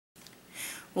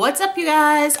What's up, you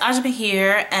guys? Ajummah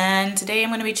here, and today I'm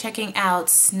going to be checking out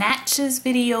Snatch's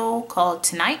video called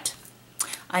Tonight.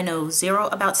 I know zero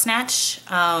about Snatch.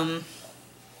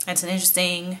 It's an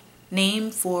interesting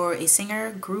name for a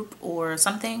singer, group, or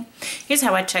something. Here's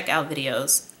how I check out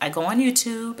videos. I go on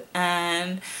YouTube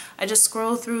and I just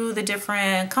scroll through the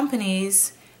different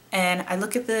companies and I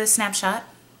look at the snapshot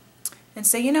and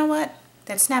say, you know what?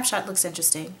 That snapshot looks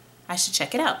interesting. I should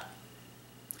check it out.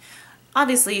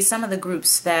 Obviously, some of the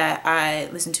groups that I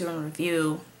listen to and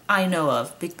review, I know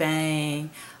of. Big Bang,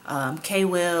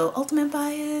 K-Will, Ultimate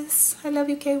Bias, I love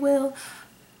you, K-Will.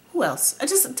 Who else?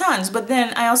 Just tons. But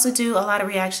then I also do a lot of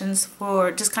reactions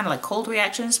for just kind of like cold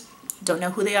reactions. Don't know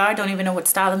who they are, don't even know what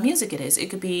style of music it is. It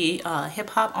could be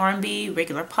hip-hop, R&B,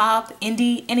 regular pop,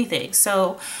 indie, anything.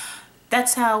 So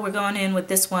that's how we're going in with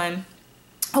this one.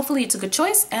 Hopefully it's a good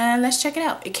choice, and let's check it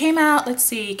out. It came out, let's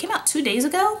see, it came out 2 days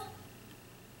ago.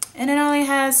 And it only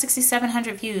has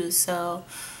 6,700 views, so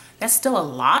that's still a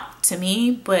lot to me,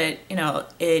 but you know,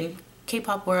 in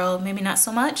K-pop world, maybe not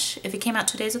so much if it came out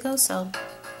 2 days ago, so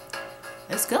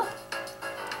let's go.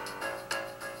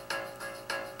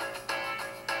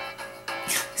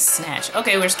 Snatch.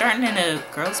 Okay, we're starting in a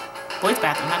boys'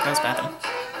 bathroom, not girls' bathroom.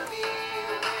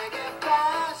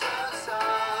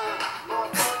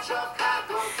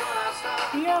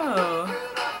 Yo.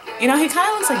 You know, he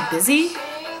kind of looks like Busy.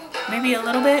 Maybe a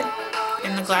little bit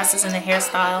in the glasses and the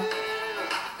hairstyle.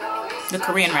 The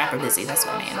Korean rapper Busy, that's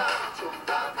what I mean.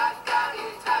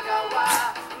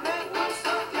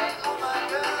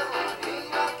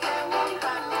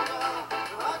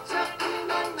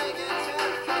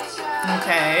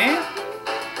 Okay.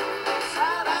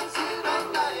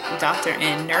 Doctor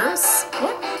and nurse?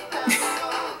 What?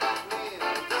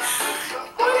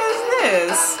 What is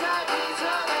this?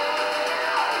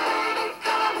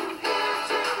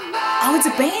 Oh, it's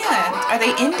a band. Are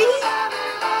they indie?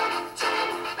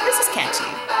 This is catchy.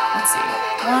 Let's see.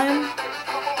 One.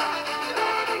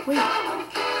 Wait.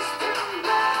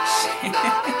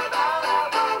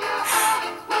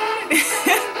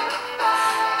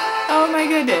 Oh my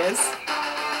goodness.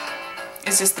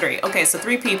 It's just 3. Okay, so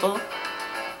 3 people.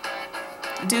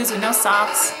 Dudes with no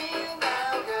socks.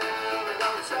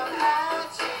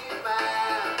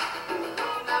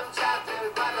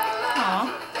 Aww.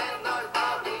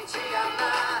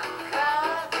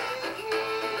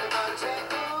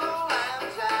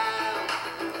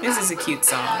 This is a cute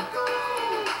song,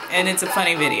 and it's a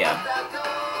funny video.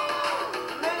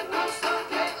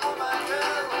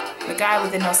 The guy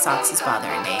with the no socks is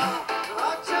bothering me.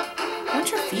 Don't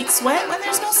your feet sweat when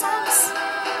there's no socks?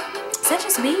 Is that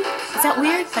just me? Is that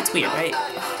weird? That's weird, right?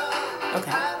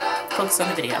 Okay, focus on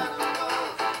the video.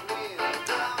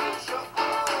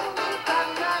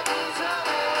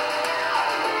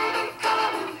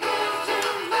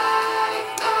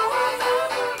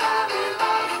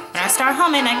 When I start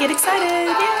humming, I get excited.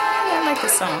 Yeah, I like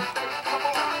this song.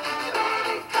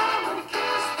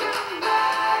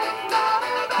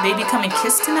 Baby, come and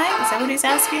kiss tonight? Is that what he's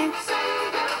asking?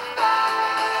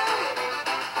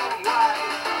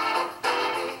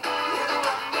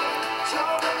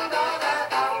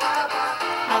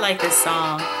 I like this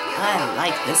song. I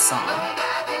like this song.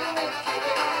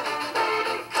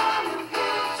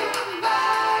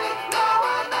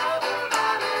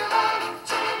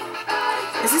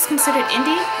 Is this considered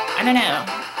indie? I don't know.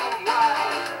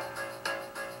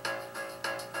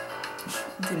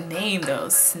 The name though,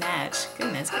 Snatch.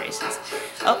 Goodness gracious.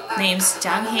 Oh, names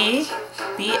Jang-hee,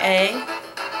 B.A.,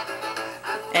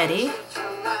 Eddie.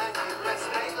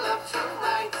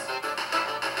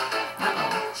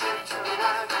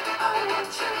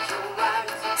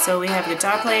 So we have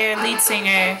guitar player, lead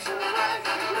singer,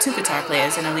 2 guitar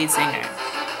players and a lead singer.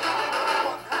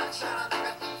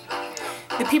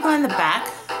 The people in the back,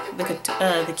 the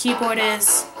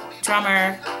keyboardist,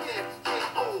 drummer,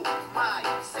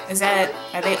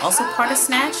 are they also part of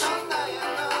Snatch?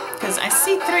 Because I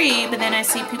see 3, but then I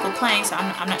see people playing, so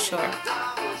I'm not sure.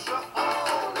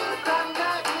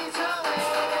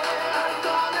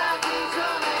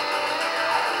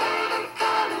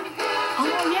 Oh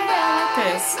yeah, I like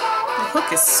this. The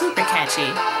hook is super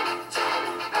catchy.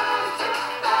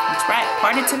 That's right,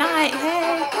 party tonight,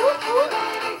 hey!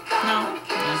 No.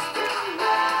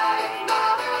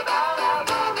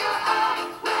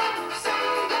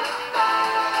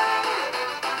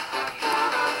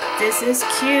 This is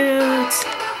cute.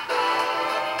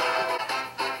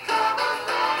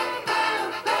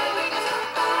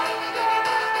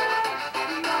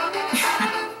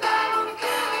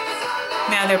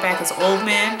 Now they're back as old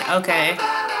men. Okay.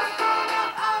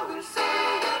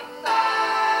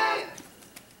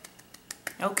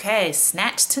 Okay,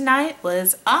 Snatch tonight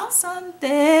was awesome.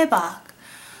 대박.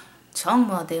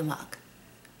 정말 대박.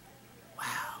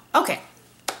 Wow. Okay.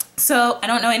 So I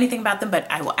don't know anything about them, but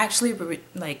I will actually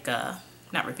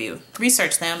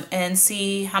research them and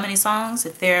see how many songs,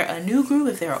 if they're a new group,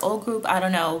 if they're an old group, I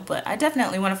don't know, but I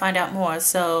definitely want to find out more.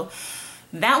 So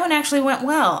that one actually went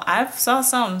well. I've saw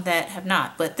some that have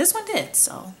not, but this one did.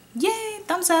 So yay,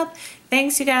 thumbs up.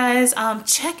 Thanks you guys.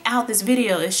 Check out this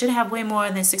video. It should have way more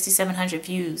than 6,700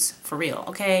 views for real.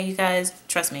 Okay, you guys,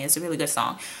 trust me, it's a really good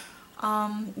song.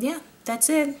 Yeah, that's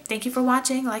it. Thank you for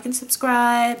watching. Like and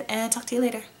subscribe, and talk to you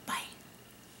later. Bye.